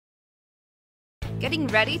Getting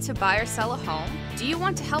ready to buy or sell a home? Do you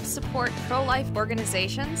want to help support pro-life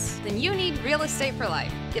organizations? Then you need Real Estate for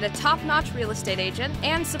Life. Get a top-notch real estate agent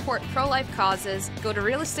and support pro-life causes. Go to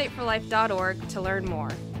realestateforlife.org to learn more.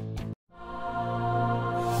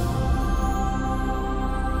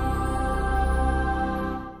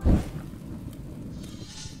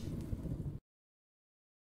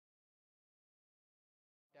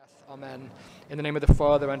 Amen. In the name of the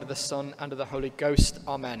Father, and of the Son, and of the Holy Ghost.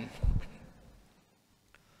 Amen.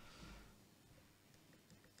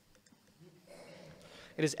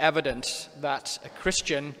 It is evident that a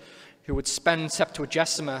Christian who would spend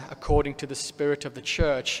Sexagesima according to the spirit of the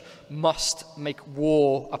Church must make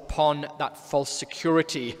war upon that false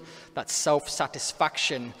security, that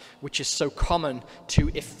self-satisfaction which is so common to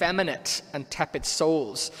effeminate and tepid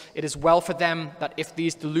souls. It is well for them that if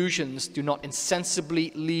these delusions do not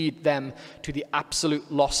insensibly lead them to the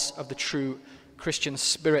absolute loss of the true Christian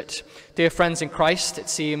spirit. Dear friends in Christ, it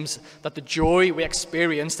seems that the joy we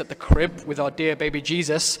experienced at the crib with our dear baby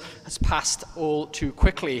Jesus has passed all too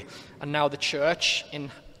quickly, and now the Church, in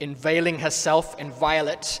veiling herself in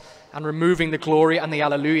violet and removing the glory and the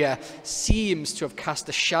alleluia, seems to have cast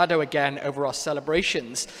a shadow again over our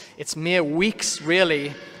celebrations. It's mere weeks,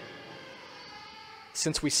 really,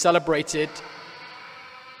 since we celebrated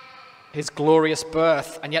his glorious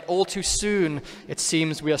birth, and yet all too soon it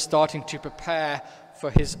seems we are starting to prepare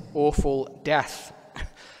for his awful death.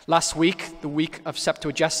 Last week, the week of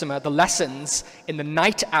Sexagesima, the lessons in the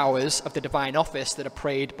night hours of the divine office that are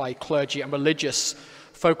prayed by clergy and religious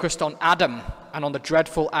focused on Adam and on the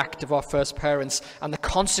dreadful act of our first parents and the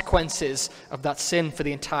consequences of that sin for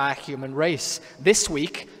the entire human race. This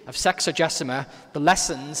week of Sexagesima, the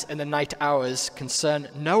lessons in the night hours concern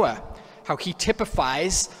Noah, how he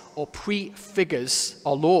typifies or prefigures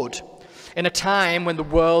our Lord. In a time when the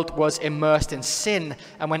world was immersed in sin,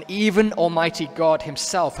 and when even Almighty God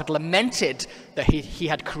himself had lamented that he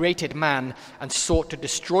had created man and sought to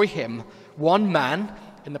destroy him, one man,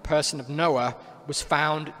 in the person of Noah, was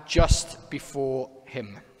found just before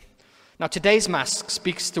him. Now, today's Mass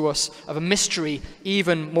speaks to us of a mystery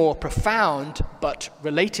even more profound but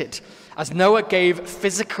related. As Noah gave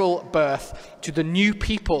physical birth to the new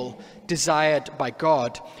people desired by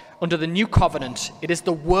God, under the new covenant, it is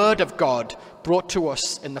the Word of God brought to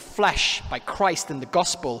us in the flesh by Christ in the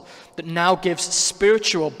gospel that now gives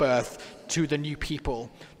spiritual birth to the new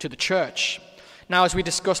people, to the Church. Now, as we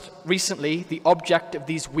discussed recently, the object of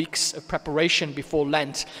these weeks of preparation before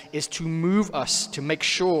Lent is to move us to make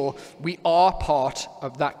sure we are part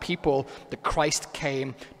of that people that Christ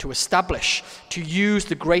came to establish, to use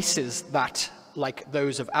the graces that, like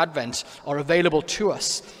those of Advent, are available to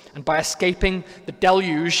us, and by escaping the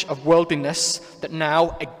deluge of worldliness that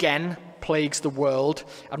now again plagues the world,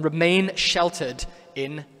 and remain sheltered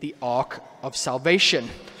in the ark of salvation.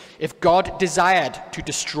 If God desired to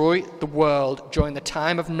destroy the world during the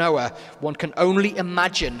time of Noah, one can only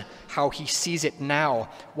imagine how he sees it now,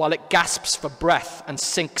 while it gasps for breath and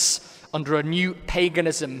sinks under a new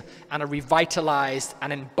paganism and a revitalized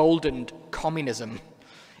and emboldened communism.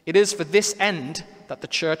 It is for this end that the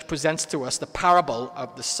Church presents to us the parable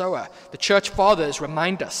of the sower. The Church Fathers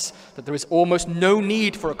remind us that there is almost no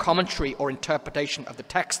need for a commentary or interpretation of the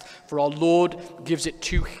text, for our Lord gives it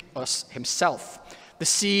to us himself. The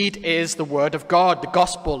seed is the word of God, the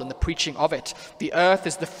gospel, and the preaching of it. The earth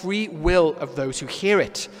is the free will of those who hear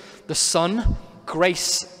it. The sun,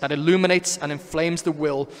 grace that illuminates and inflames the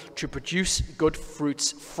will to produce good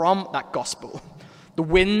fruits from that gospel. The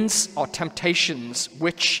winds are temptations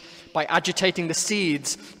which, by agitating the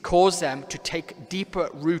seeds, cause them to take deeper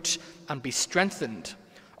root and be strengthened.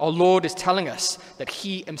 Our Lord is telling us that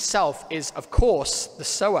he himself is, of course, the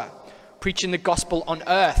sower, preaching the gospel on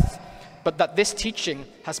earth, but that this teaching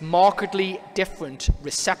has markedly different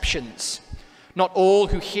receptions. Not all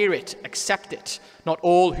who hear it accept it. Not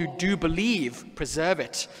all who do believe preserve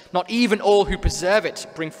it. Not even all who preserve it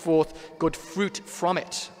bring forth good fruit from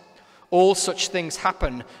it. All such things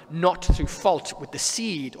happen not through fault with the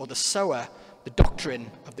seed or the sower, the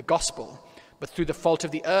doctrine of the gospel, but through the fault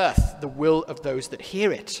of the earth, the will of those that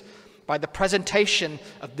hear it. By the presentation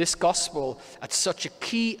of this gospel at such a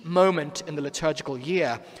key moment in the liturgical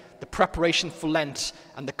year, the preparation for Lent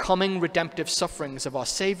and the coming redemptive sufferings of our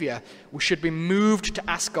Saviour, we should be moved to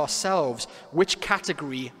ask ourselves which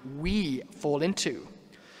category we fall into.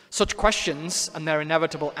 Such questions and their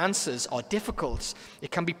inevitable answers are difficult.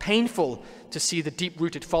 It can be painful to see the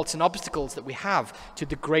deep-rooted faults and obstacles that we have to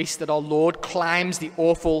the grace that our Lord climbs the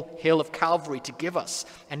awful hill of Calvary to give us.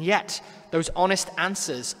 And yet, those honest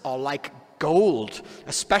answers are like gold,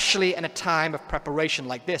 especially in a time of preparation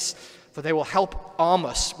like this. for they will help arm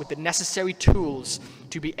us with the necessary tools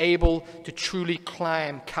to be able to truly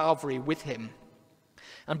climb Calvary with him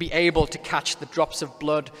and be able to catch the drops of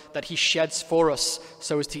blood that he sheds for us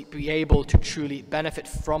so as to be able to truly benefit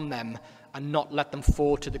from them and not let them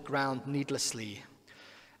fall to the ground needlessly.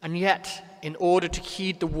 And yet, in order to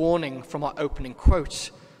heed the warning from our opening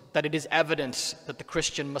quote, that it is evident that the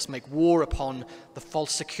Christian must make war upon the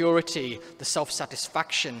false security, the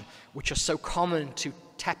self-satisfaction, which are so common to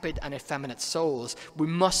tepid and effeminate souls, we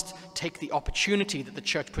must take the opportunity that the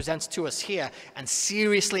church presents to us here and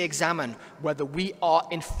seriously examine whether we are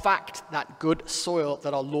in fact that good soil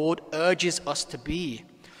that our Lord urges us to be.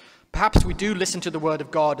 Perhaps we do listen to the word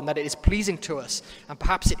of God and that it is pleasing to us, and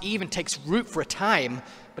perhaps it even takes root for a time,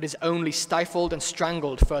 but is only stifled and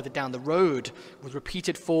strangled further down the road with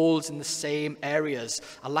repeated falls in the same areas,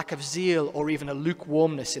 a lack of zeal or even a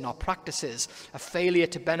lukewarmness in our practices, a failure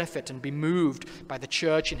to benefit and be moved by the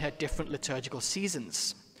church in her different liturgical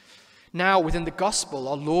seasons. Now, within the gospel,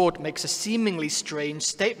 our Lord makes a seemingly strange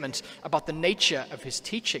statement about the nature of his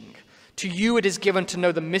teaching. To you it is given to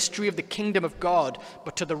know the mystery of the kingdom of God,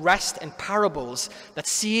 but to the rest in parables, that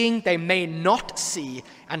seeing they may not see,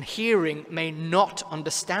 and hearing may not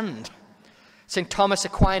understand. St. Thomas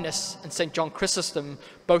Aquinas and St. John Chrysostom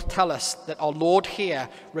both tell us that our Lord here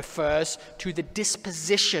refers to the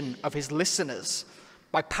disposition of his listeners.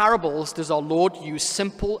 By parables does our Lord use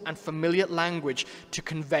simple and familiar language to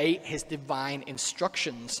convey his divine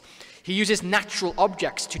instructions. He uses natural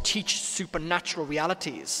objects to teach supernatural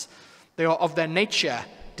realities. They are of their nature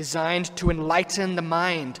designed to enlighten the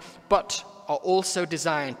mind, but are also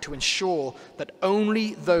designed to ensure that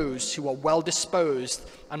only those who are well disposed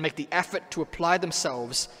and make the effort to apply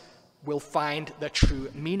themselves will find their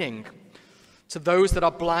true meaning. To those that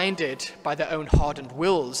are blinded by their own hardened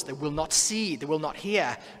wills, they will not see, they will not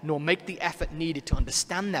hear, nor make the effort needed to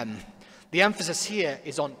understand them. The emphasis here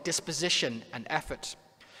is on disposition and effort.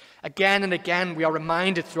 Again and again, we are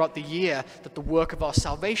reminded throughout the year that the work of our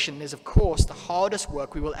salvation is, of course, the hardest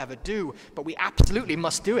work we will ever do, but we absolutely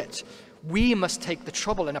must do it. We must take the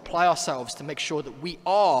trouble and apply ourselves to make sure that we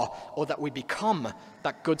are, or that we become,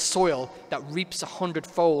 that good soil that reaps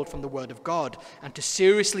 100-fold from the Word of God, and to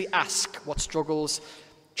seriously ask what struggles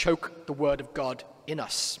choke the Word of God in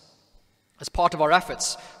us. As part of our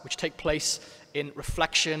efforts, which take place in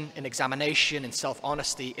reflection, in examination, in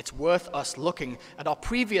self-honesty, it's worth us looking at our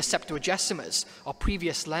previous Septuagesimas, our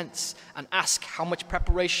previous Lents, and ask how much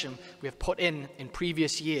preparation we have put in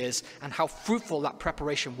previous years and how fruitful that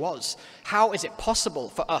preparation was. How is it possible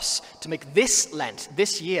for us to make this Lent,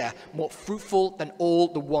 this year, more fruitful than all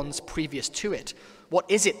the ones previous to it? What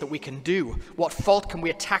is it that we can do? What fault can we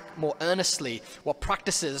attack more earnestly? What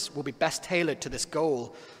practices will be best tailored to this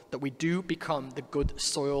goal? That we do become the good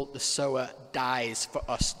soil the sower dies for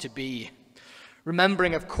us to be.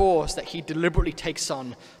 Remembering, of course, that he deliberately takes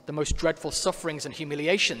on the most dreadful sufferings and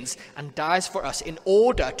humiliations and dies for us in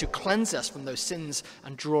order to cleanse us from those sins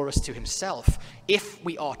and draw us to himself. If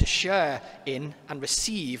we are to share in and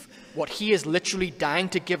receive what he is literally dying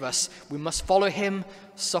to give us, we must follow him,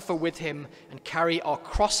 suffer with him, and carry our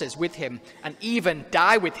crosses with him, and even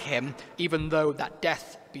die with him, even though that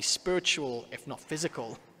death be spiritual, if not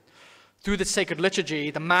physical. Through the sacred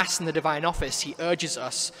liturgy, the Mass and the divine office, he urges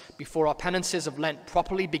us, before our penances of Lent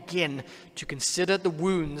properly begin, to consider the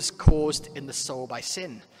wounds caused in the soul by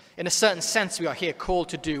sin. In a certain sense, we are here called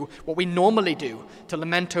to do what we normally do, to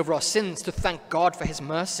lament over our sins, to thank God for his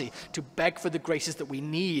mercy, to beg for the graces that we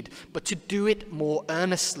need, but to do it more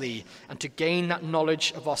earnestly and to gain that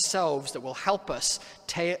knowledge of ourselves that will help us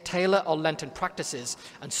tailor our Lenten practices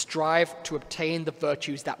and strive to obtain the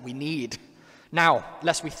virtues that we need. Now,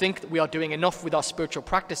 lest we think that we are doing enough with our spiritual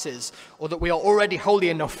practices, or that we are already holy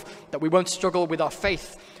enough that we won't struggle with our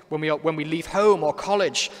faith when we leave home or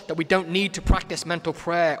college, that we don't need to practice mental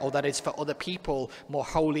prayer, or that it's for other people more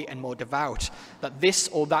holy and more devout, that this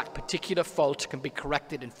or that particular fault can be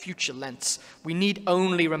corrected in future Lents. We need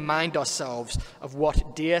only remind ourselves of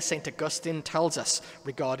what dear St. Augustine tells us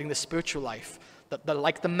regarding the spiritual life, that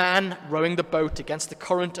like the man rowing the boat against the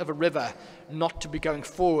current of a river, not to be going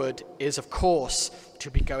forward is, of course,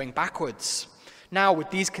 to be going backwards. Now, with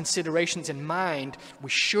these considerations in mind, we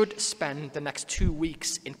should spend the next 2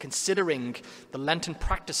 weeks in considering the Lenten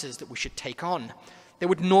practices that we should take on. They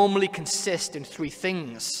would normally consist in 3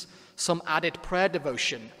 things: some added prayer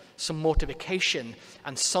devotion, some mortification,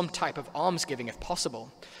 and some type of almsgiving if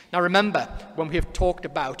possible. Now remember, when we have talked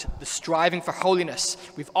about the striving for holiness,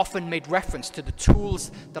 we've often made reference to the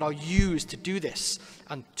tools that are used to do this.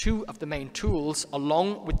 And 2 of the main tools,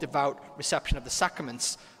 along with devout reception of the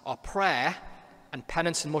sacraments, are prayer and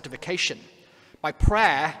penance and mortification. By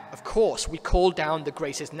prayer, of course, we call down the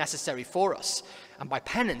graces necessary for us, and by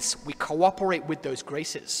penance, we cooperate with those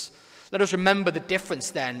graces. Let us remember the difference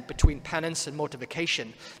then between penance and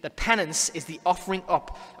mortification, that penance is the offering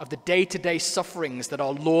up of the day-to-day sufferings that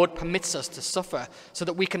our Lord permits us to suffer so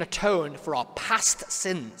that we can atone for our past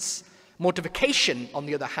sins. Mortification, on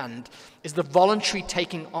the other hand, is the voluntary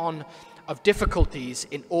taking on of difficulties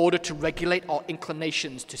in order to regulate our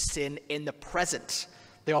inclinations to sin in the present.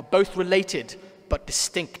 They are both related but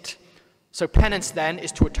distinct. So penance then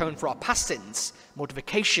is to atone for our past sins.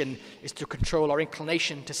 Mortification is to control our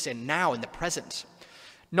inclination to sin now in the present.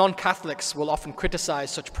 Non-Catholics will often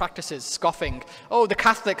criticize such practices, scoffing, "Oh, the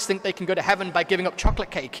Catholics think they can go to heaven by giving up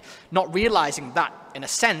chocolate cake," not realizing that, in a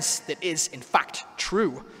sense, that is in fact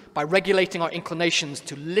true. By regulating our inclinations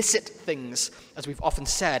to licit things, as we've often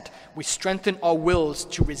said, we strengthen our wills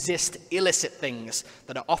to resist illicit things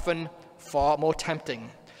that are often far more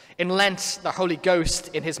tempting. In Lent, the Holy Ghost,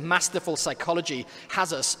 in his masterful psychology,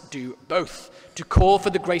 has us do both, to call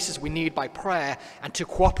for the graces we need by prayer and to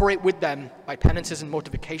cooperate with them by penances and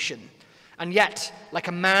mortification. And yet, like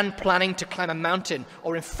a man planning to climb a mountain,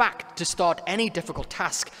 or in fact to start any difficult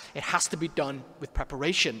task, it has to be done with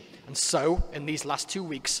preparation. And so, in these last 2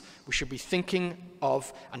 weeks, we should be thinking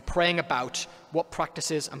of and praying about what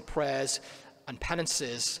practices and prayers and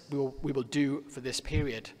penances we will do for this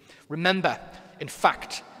period. Remember, in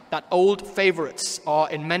fact, that old favorites are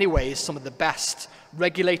in many ways some of the best,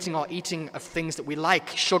 regulating our eating of things that we like,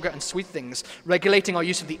 sugar and sweet things, regulating our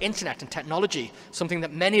use of the internet and technology, something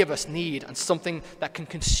that many of us need and something that can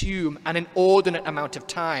consume an inordinate amount of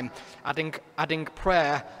time, adding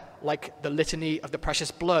prayer like the litany of the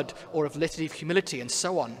precious blood or of litany of humility and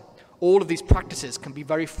so on. All of these practices can be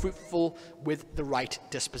very fruitful with the right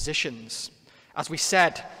dispositions. As we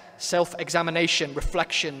said, self-examination,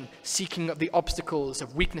 reflection, seeking of the obstacles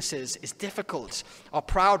of weaknesses is difficult. Our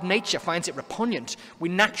proud nature finds it repugnant. We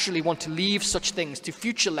naturally want to leave such things to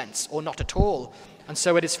future Lents or not at all. And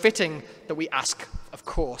so it is fitting that we ask, of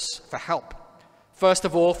course, for help. First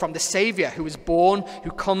of all, from the Saviour who is born,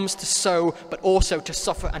 who comes to sow, but also to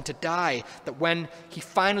suffer and to die, that when he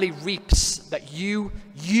finally reaps, that you,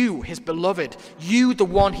 his beloved, you, the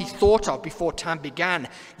one he thought of before time began,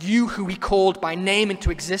 you who he called by name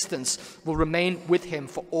into existence, will remain with him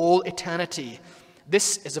for all eternity.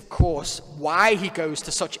 This is, of course, why he goes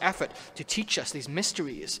to such effort to teach us these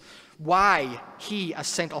mysteries. Why he, as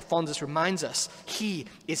St. Alphonsus reminds us, he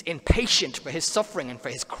is impatient for his suffering and for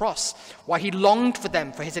his cross. Why he longed for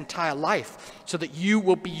them for his entire life, so that you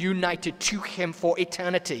will be united to him for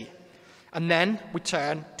eternity. And then we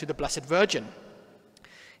turn to the Blessed Virgin.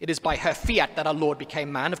 It is by her fiat that our Lord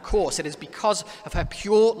became man. Of course, it is because of her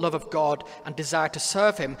pure love of God and desire to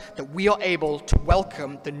serve him that we are able to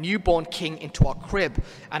welcome the newborn King into our crib.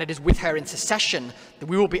 And it is with her intercession that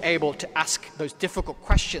we will be able to ask those difficult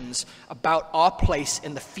questions about our place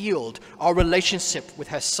in the field, our relationship with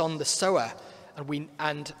her son, the sower. And we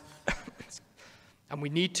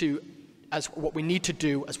need to, as what we need to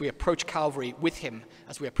do as we approach Calvary with him,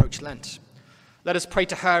 as we approach Lent. Let us pray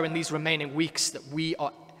to her in these remaining weeks that we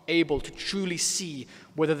are able to truly see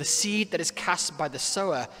whether the seed that is cast by the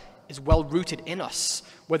sower is well rooted in us,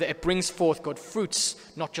 whether it brings forth good fruits,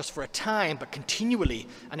 not just for a time, but continually,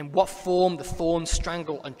 and in what form the thorns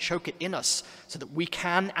strangle and choke it in us, so that we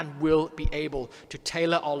can and will be able to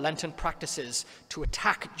tailor our Lenten practices to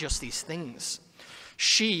attack just these things.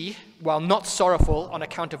 She, while not sorrowful on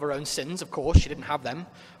account of her own sins, of course, she didn't have them,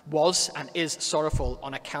 was and is sorrowful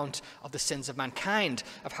on account of the sins of mankind,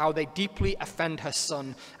 of how they deeply offend her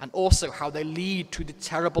Son, and also how they lead to the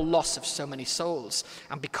terrible loss of so many souls.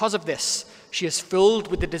 And because of this, she is filled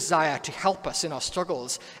with the desire to help us in our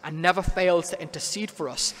struggles, and never fails to intercede for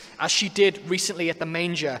us, as she did recently at the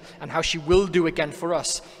manger, and how she will do again for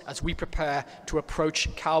us as we prepare to approach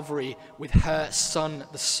Calvary with her Son,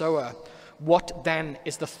 the sower. What then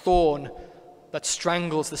is the thorn that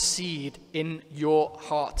strangles the seed in your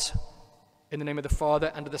heart? In the name of the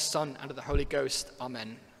Father, and of the Son, and of the Holy Ghost.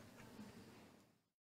 Amen.